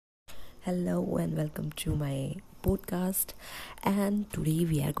Hello and welcome to my podcast. And today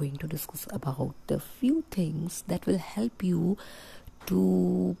we are going to discuss about the few things that will help you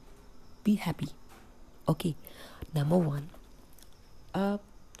to be happy. Okay, number one, uh,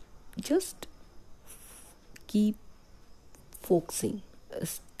 just keep focusing.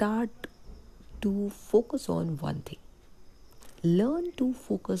 Start to focus on one thing. Learn to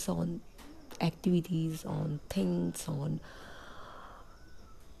focus on activities, on things, on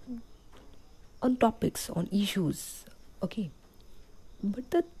topics, on issues. Okay,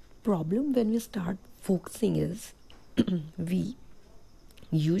 but the problem when we start focusing is we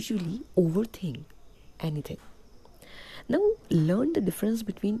usually overthink anything. Now, learn the difference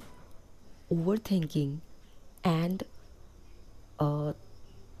between overthinking and a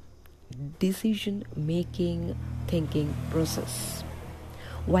decision making thinking process.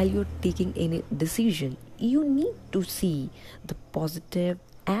 While you're taking any decision, you need to see the positive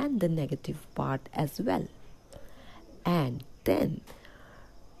and the negative part as well. And then,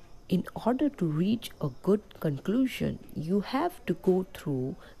 in order to reach a good conclusion, you have to go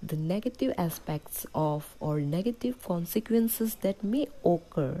through the negative aspects of or negative consequences that may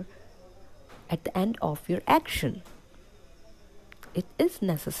occur at the end of your action. It is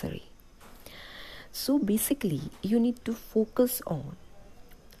necessary. So basically, you need to focus on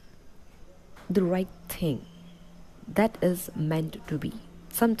the right thing that is meant to be.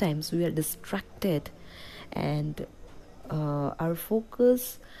 Sometimes we are distracted and our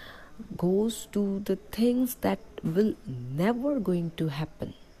focus goes to the things that will never going to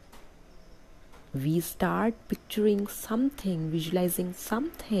happen. We start picturing something, visualizing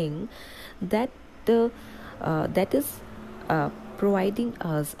something that that is providing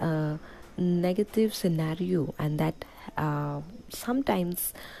us a negative scenario, and that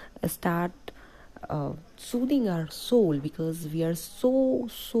sometimes start soothing our soul, because we are so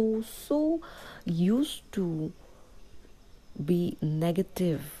used to be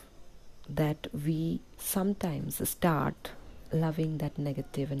negative that we sometimes start loving that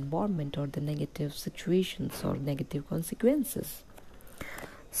negative environment or the negative situations or negative consequences.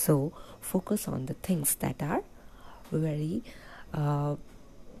 So focus on the things that are very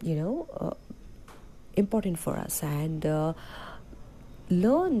you know important for us, and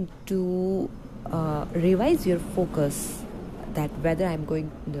learn to revise your focus, that whether I'm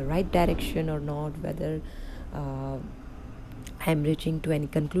going in the right direction or not, whether I'm reaching to any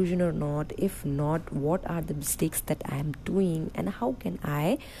conclusion or not. If not, what are the mistakes that I'm doing, and how can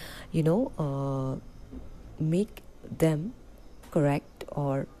I make them correct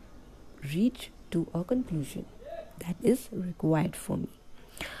or reach to a conclusion that is required for me.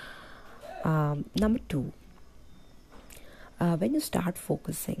 Number two, when you start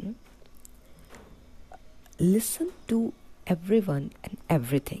focusing, listen to everyone and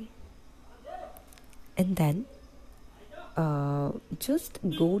everything, and then just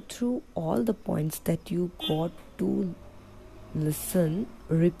go through all the points that you got to listen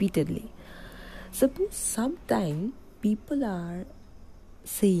repeatedly. Suppose sometime people are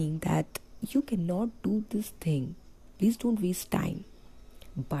saying that you cannot do this thing, please don't waste time.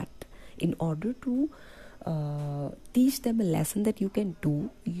 But in order to teach them a lesson that you can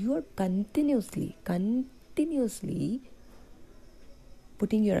do, you are continuously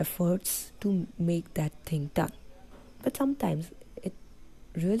putting your efforts to make that thing done. But sometimes it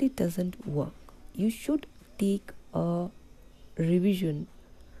really doesn't work. You should take a revision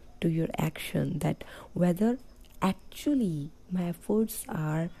to your action, that whether actually my efforts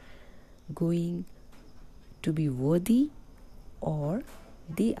are going to be worthy or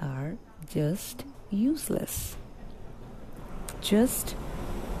they are just useless. Just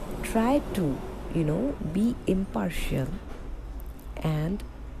try to be impartial and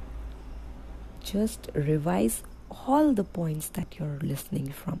just revise all the points that you're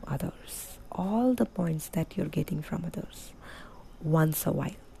listening from others, all the points that you're getting from others once a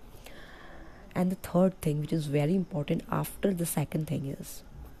while. And the third thing, which is very important after the second thing, is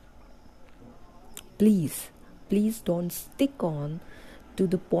please don't stick on to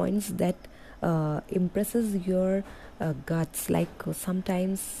the points that impresses your guts. Like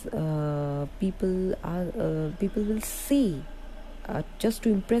sometimes people will say just to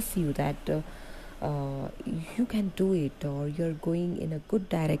impress you that you can do it, or you're going in a good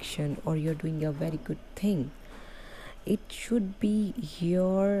direction, or you're doing a very good thing. It should be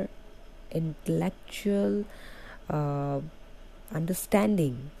your intellectual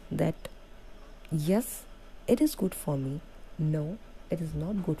understanding that yes, it is good for me, no, it is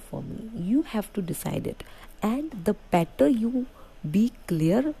not good for me. You have to decide it, and the better you be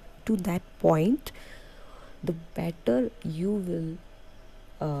clear to that point, the better you will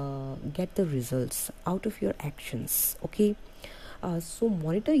get the results out of your actions. Okay, so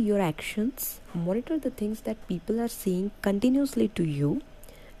monitor your actions, monitor the things that people are saying continuously to you.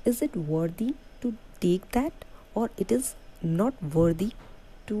 Is it worthy to take that, or it is not worthy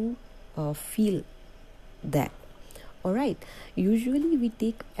to feel that? All right, usually we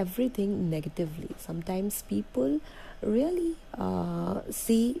take everything negatively. Sometimes people really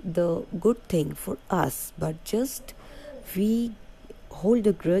see the good thing for us, but just we hold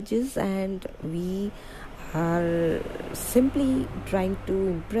the grudges, and we are simply trying to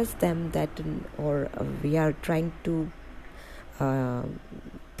impress them, that or we are trying to uh,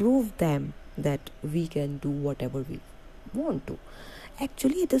 prove them that we can do whatever we want to.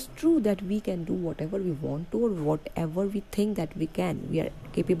 Actually, it is true that we can do whatever we want to, or whatever we think that we are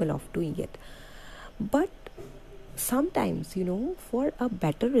capable of doing it. But sometimes, for a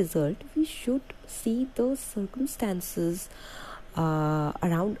better result, we should see the circumstances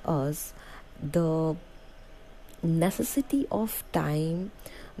around us, the necessity of time,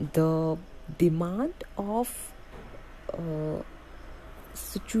 the demand of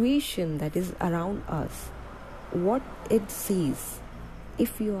situation that is around us, what it says.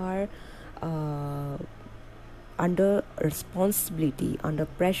 If you are under responsibility, under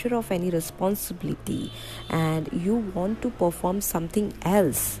pressure of any responsibility, and you want to perform something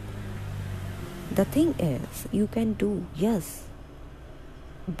else, the thing is, you can do, yes,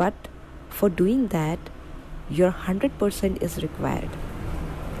 but for doing that, your 100% is required,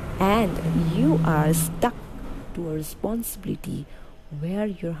 and you are stuck to a responsibility where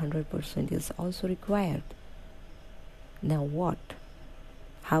your 100% is also required. Now what?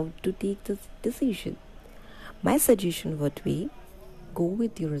 How to take this decision? My suggestion would be, go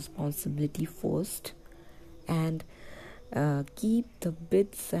with your responsibility first, and keep the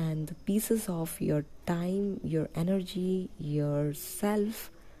bits and the pieces of your time, your energy, yourself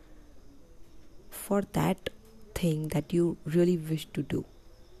for that thing that you really wish to do.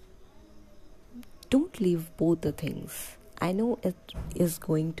 Don't leave both the things. I know it is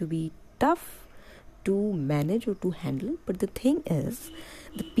going to be tough to manage or to handle, but the thing is,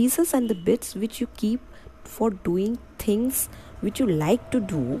 the pieces and the bits which you keep for doing things which you like to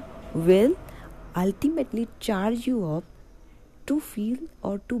do will ultimately charge you up to feel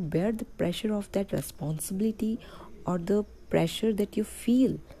or to bear the pressure of that responsibility, or the pressure that you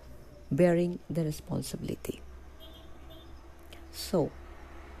feel bearing the responsibility. So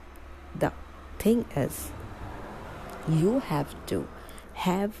the thing is, you have to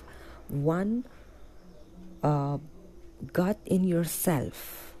have one gut in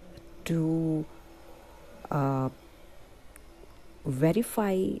yourself to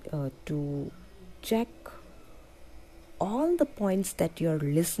verify, to check all the points that you're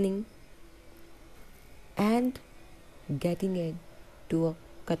listening and getting it to a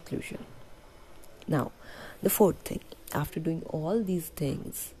conclusion. Now, the fourth thing, after doing all these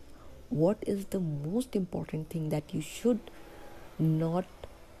things, what is the most important thing that you should not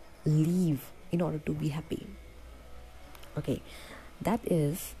leave in order to be happy? Okay, that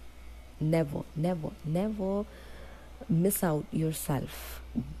is, never miss out yourself.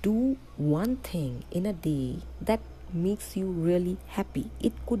 Do one thing in a day that makes you really happy.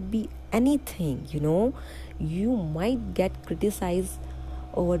 It could be anything. You might get criticized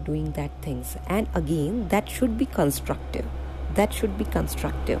over doing that things, and again, that should be constructive.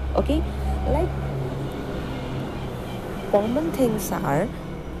 Okay, like, common things are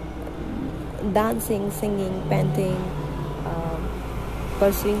dancing, singing, painting,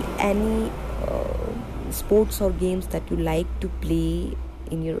 pursuing any sports or games that you like to play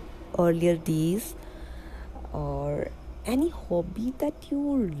in your earlier days, or any hobby that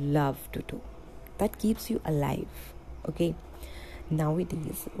you love to do that keeps you alive. Okay,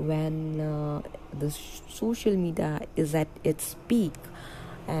 nowadays, when the social media is at its peak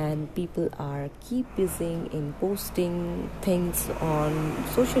and people are keep busy in posting things on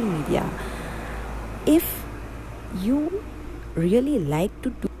social media, if you really like to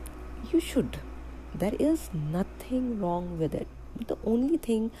do, you should. There is nothing wrong with it. But the only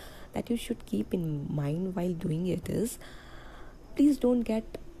thing that you should keep in mind while doing it is, please don't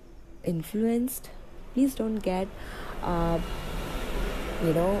get influenced. Please don't get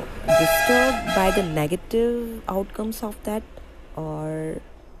disturbed by the negative outcomes of that, or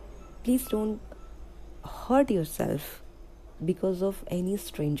please don't hurt yourself because of any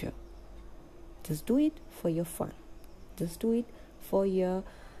stranger. Just do it for your fun. Just do it for your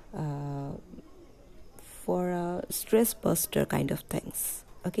for a stress buster kind of things.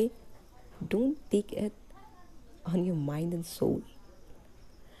 Okay, don't take it on your mind and soul.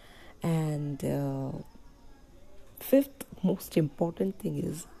 And fifth most important thing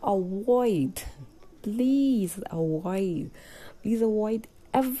is avoid. Please avoid. Please avoid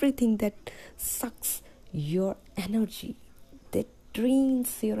everything that sucks your energy, that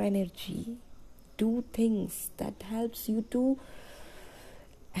drains your energy. Do things that helps you to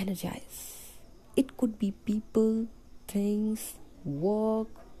energize. It could be people, things, work,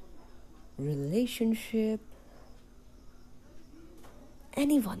 relationship,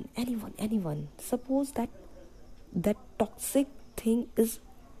 anyone. Suppose that toxic thing is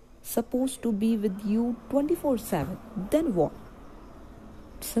supposed to be with you 24/7. Then what?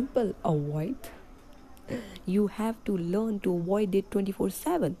 Simple, avoid. You have to learn to avoid it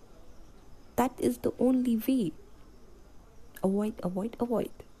 24/7. That is the only way. Avoid.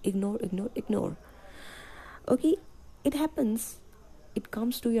 Ignore. Okay, it happens. It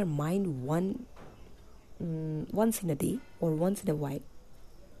comes to your mind once in a day or once in a while.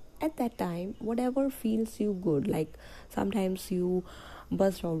 At that time, whatever feels you good, like sometimes you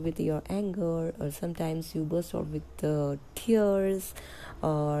burst out with your anger, or sometimes you burst out with tears,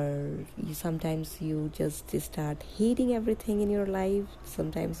 or sometimes you just start hating everything in your life,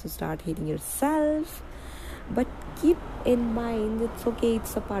 sometimes you start hating yourself. But keep in mind, it's okay,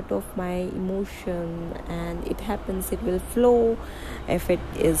 it's a part of my emotion and it happens, it will flow. If it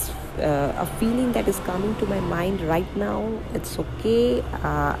is a feeling that is coming to my mind right now, it's okay.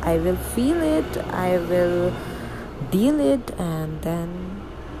 I will feel it, I will deal it, and then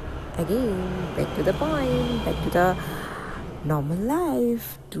again back to the point, back to the normal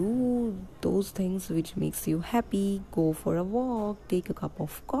life. Do those things which makes you happy. Go for a walk, take a cup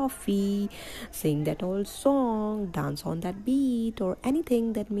of coffee, sing that old song, dance on that beat, or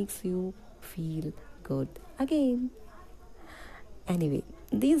anything that makes you feel good again. Anyway,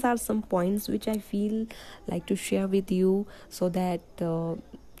 these are some points which I feel like to share with you, so that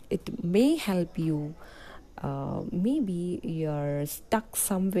it may help you. Maybe you're stuck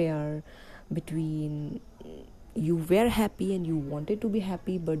somewhere between, you were happy and you wanted to be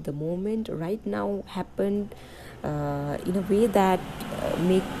happy, but the moment right now happened in a way that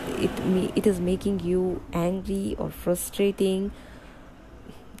it is making you angry or frustrating.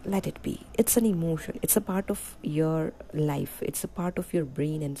 Let it be. It's an emotion, it's a part of your life, it's a part of your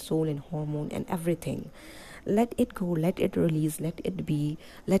brain and soul and hormone and everything. Let it go, let it release, let it be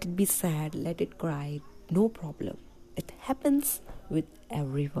sad, let it cry. No problem, it happens with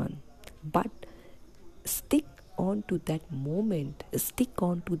everyone. But stick on to that moment, stick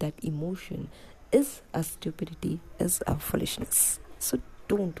on to that emotion is a stupidity, is a foolishness. So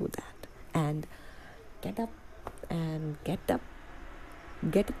don't do that, and get up and get a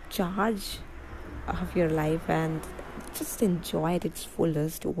charge of your life and just enjoy it its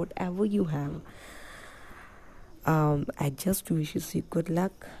fullest, whatever you have. I just wishes you good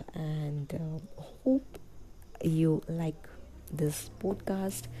luck, and hope you like this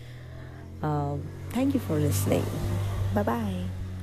podcast. Thank you for listening. Bye bye.